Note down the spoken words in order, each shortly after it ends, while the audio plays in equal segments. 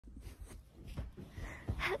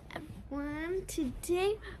everyone.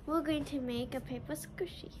 Today we're going to make a paper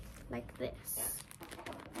squishy like this.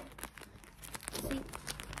 See?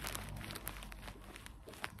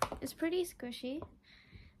 It's pretty squishy.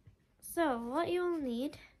 So what you'll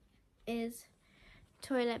need is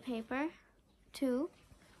toilet paper,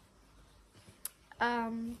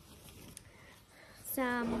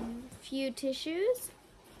 some few tissues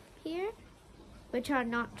here, which are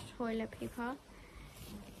not toilet paper,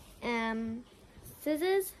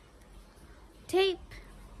 scissors, tape,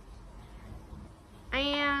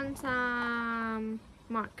 and some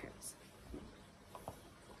markers.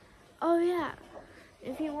 Oh yeah,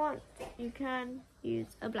 if you want, you can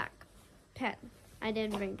use a black pen. I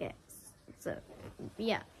didn't bring it, so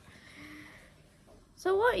yeah.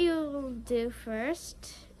 So what you'll do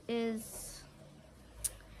first is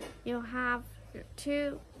you'll have your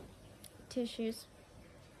two tissues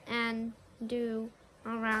and do a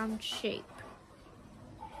round shape.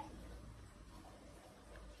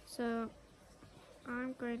 So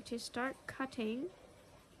I'm going to start cutting.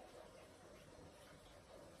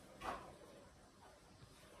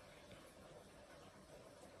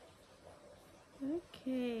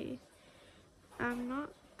 Okay, I'm not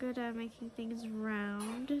good at making things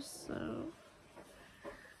round, so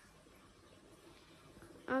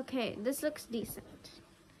okay, this looks decent.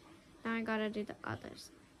 Now I gotta do the other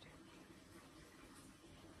side.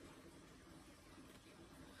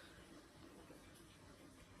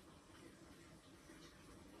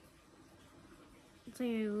 So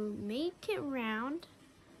you make it round.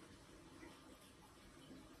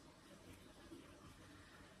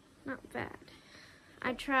 Not bad.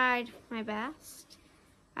 I tried my best.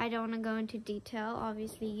 I don't want to go into detail.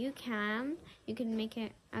 Obviously you can. You can make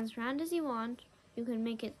it as round as you want. You can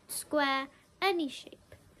make it square, any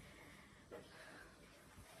shape.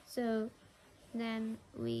 So then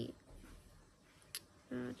we,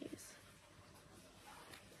 oh jeez.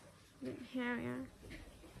 Here we are.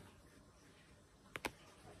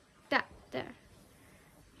 That, there.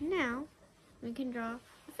 Now we can draw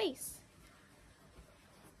a face.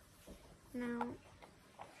 Now,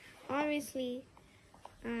 obviously,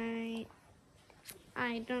 I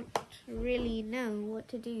don't really know what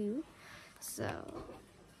to do, so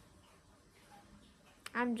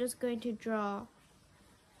I'm just going to draw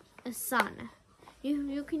a sun.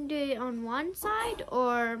 You can do it on one side,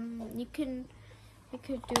 or you could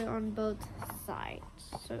do it on both sides.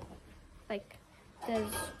 So, like,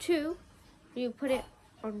 there's two, you put it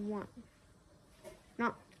on one,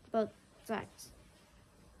 not both sides.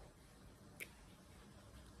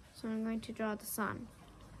 So I'm going to draw the sun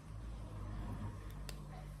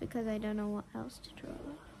because I don't know what else to draw.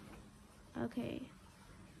 Okay.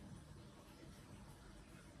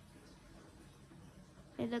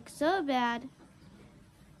 It looks so bad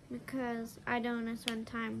because I don't want to spend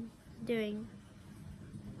time doing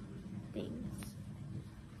things.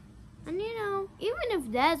 And you know, even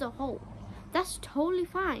if there's a hole, that's totally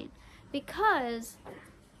fine, because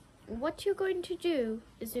what you're going to do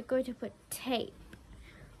is you're going to put tape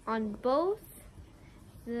on both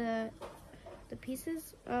the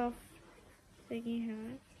pieces of thing you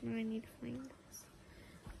have. Now I need to find this.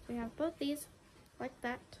 So we have both these like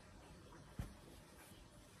that.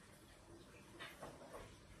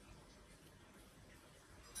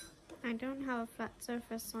 I don't have a flat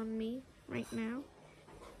surface on me right now,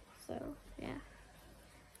 so yeah.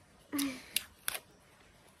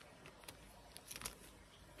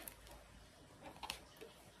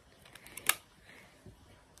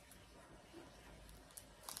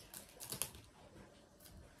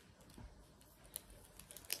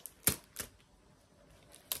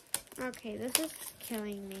 Okay, this is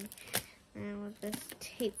killing me now with this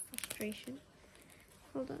tape frustration.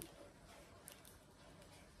 Hold on.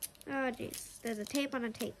 Oh jeez, there's a tape on a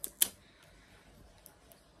tape.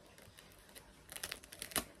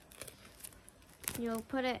 You'll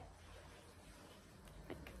put it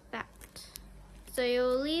like that. So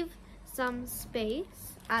you'll leave some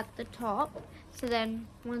space at the top, so then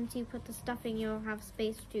once you put the stuffing, you'll have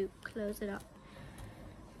space to close it up.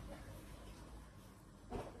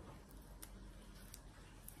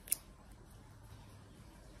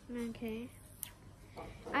 Okay.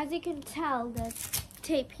 As you can tell, there's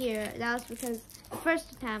tape here. That was because the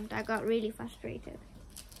first attempt I got really frustrated.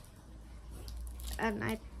 And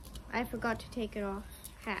I forgot to take it off.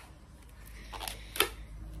 Ha.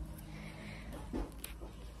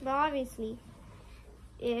 But obviously,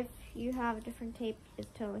 if you have a different tape, it's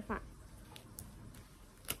totally fine.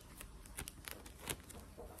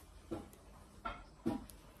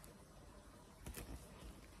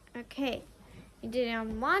 Okay. You did it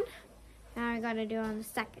on one, now I gotta do it on the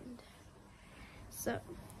second. So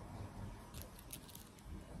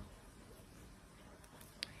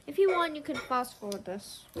If you want, you can fast forward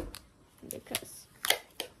this, because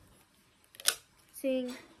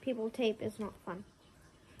seeing people tape is not fun.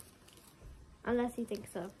 Unless you think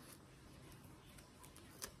so.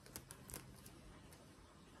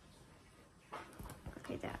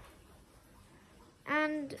 Okay, there.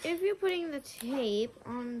 And if you're putting the tape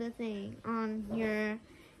on the thing, on your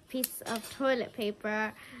piece of toilet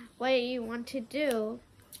paper, what you want to do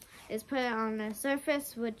is put it on a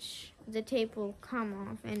surface which the tape will come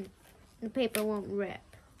off and the paper won't rip.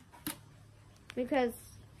 Because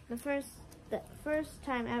the first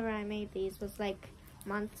time ever I made these was like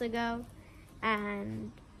months ago,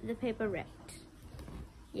 and the paper ripped.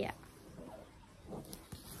 Yeah.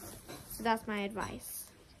 So that's my advice.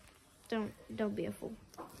 Don't be a fool.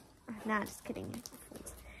 Nah, just kidding.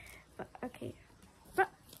 But okay. But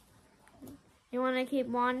you want to keep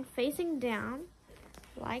one facing down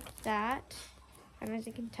like that. And as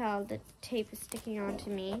you can tell, the tape is sticking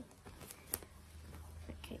onto me.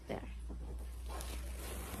 Okay, there.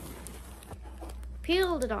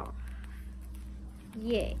 Peeled it off.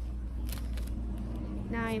 Yay.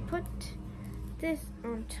 Now you put this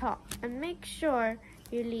on top and make sure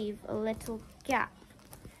you leave a little gap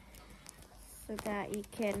so that you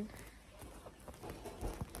can,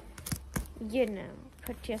 you know,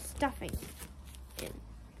 put your stuffing in.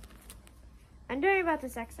 And don't worry about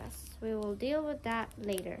this excess. We will deal with that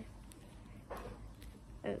later.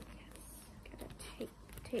 Oh yes, gotta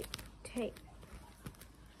tape.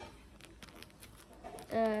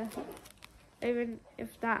 Even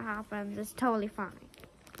if that happens, it's totally fine.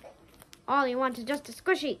 All you want is just a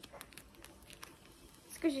squishy.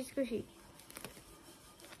 Squishy.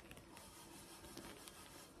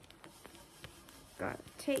 Got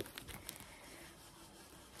tape.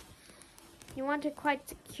 You want it quite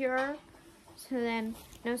secure, so then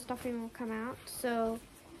no stuffing will come out. So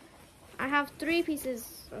I have 3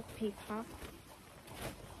 pieces of paper.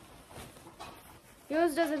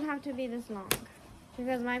 Yours doesn't have to be this long,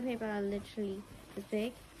 because my paper are literally this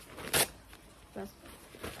big. Let's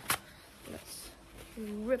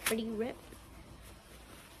rippity rip.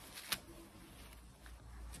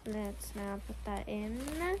 Let's now put that in.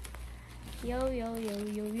 Yo.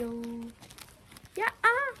 Yeah,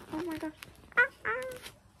 oh my gosh.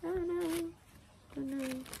 Oh no.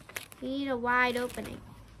 You need a wide opening.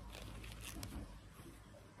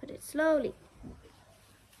 Put it slowly,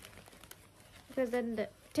 because then the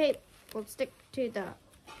tape will stick to the,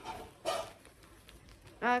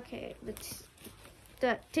 okay,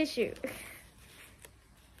 the tissue.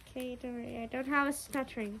 Okay, don't worry, I don't have a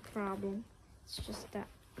stuttering problem. It's just that.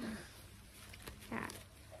 Yeah.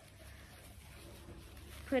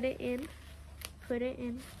 Put it in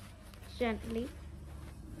gently,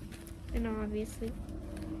 and obviously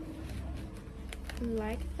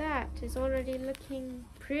like that. It's already looking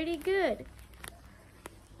pretty good.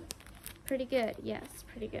 Yes,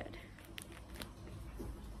 pretty good.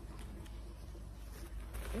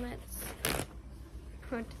 Let's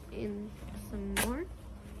put in some more.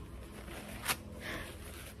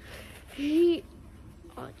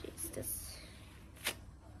 Oh jeez, this.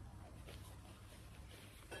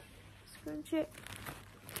 Scrunch it.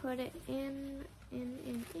 Put it in.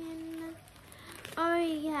 Oh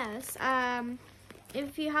yes.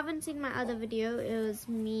 If you haven't seen my other video, it was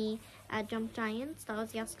me at Jump Giants. That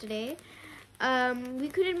was yesterday. We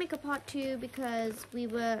couldn't make a part 2 because we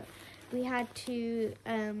had to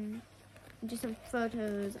do some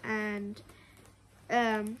photos, and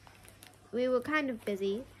we were kind of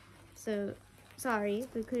busy, so sorry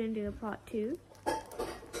we couldn't do a part 2.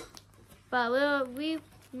 But we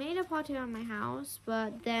made a part 2 on my house,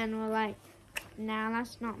 but then we're like, nah,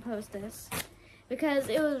 let's not post this, because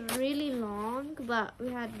it was really long, but we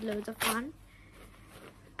had loads of fun.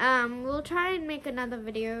 We'll try and make another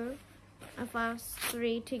video of us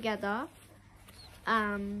 3 together.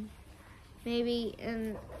 Maybe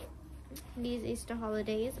in these Easter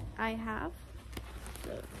holidays I have.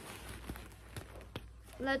 So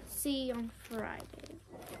let's see on Friday.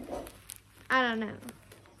 I don't know.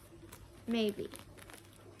 Maybe.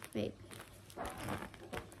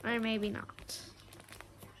 Or maybe not.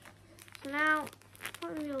 So now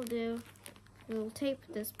what we'll do, we'll tape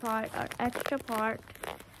this part, our extra part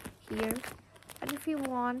here. And if you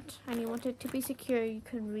want, and you want it to be secure, you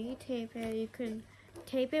can retape it. You can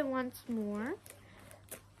tape it once more.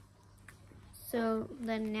 So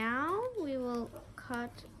then now we will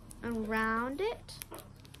cut around it.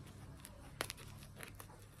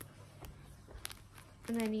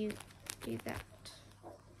 And then you do that.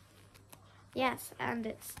 Yes, and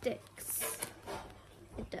it sticks.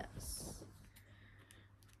 It does.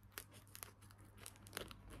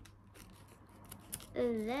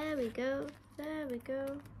 There we go. There we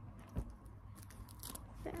go.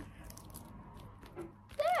 There.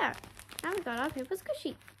 There. Now we got our paper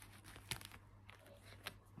squishy.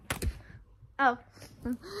 Oh.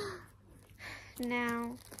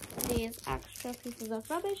 Now these extra pieces of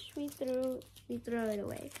rubbish we throw it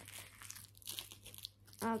away.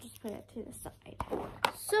 I'll just put it to the side.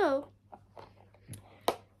 So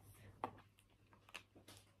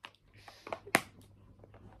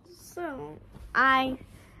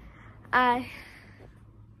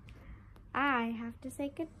I have to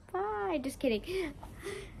say goodbye. Just kidding.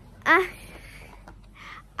 What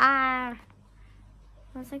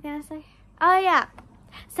was I gonna say? Oh yeah,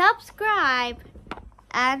 subscribe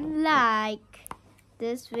and like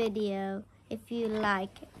this video if you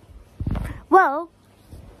like it. Well,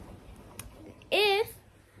 if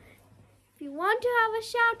you want to have a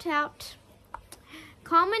shout out,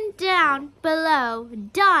 comment down below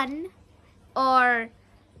done or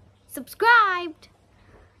subscribed,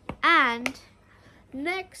 and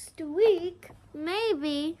next week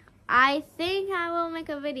maybe I think I will make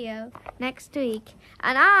a video next week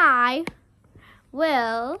and I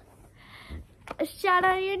will shout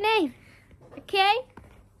out your name. Okay?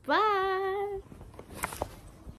 Bye.